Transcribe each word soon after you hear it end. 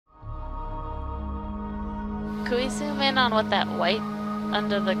Can we zoom in on what that white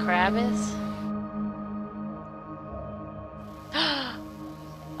under the crab is?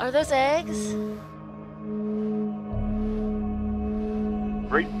 Are those eggs?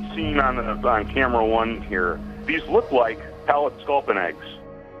 Great scene on camera one here. These look like pallid sculpin eggs.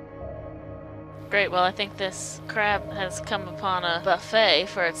 Great, well I think this crab has come upon a buffet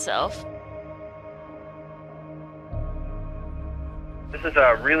for itself. This is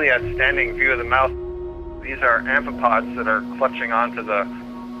a really outstanding view of the mouth. These are amphipods that are clutching onto the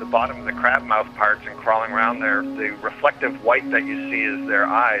bottom of the crab mouth parts and crawling around there. The reflective white that you see is their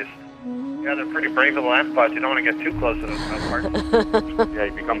eyes. Yeah, they're pretty brave little amphipods. You don't want to get too close to those mouth parts. Yeah,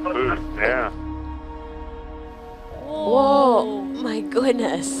 you become food. Yeah. Whoa, my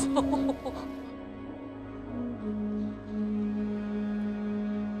goodness.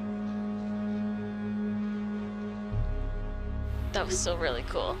 That was still really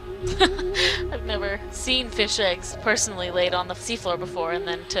cool. I've never seen fish eggs personally laid on the seafloor before, and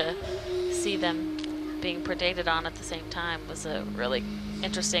then to see them being predated on at the same time was a really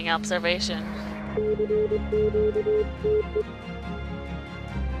interesting observation.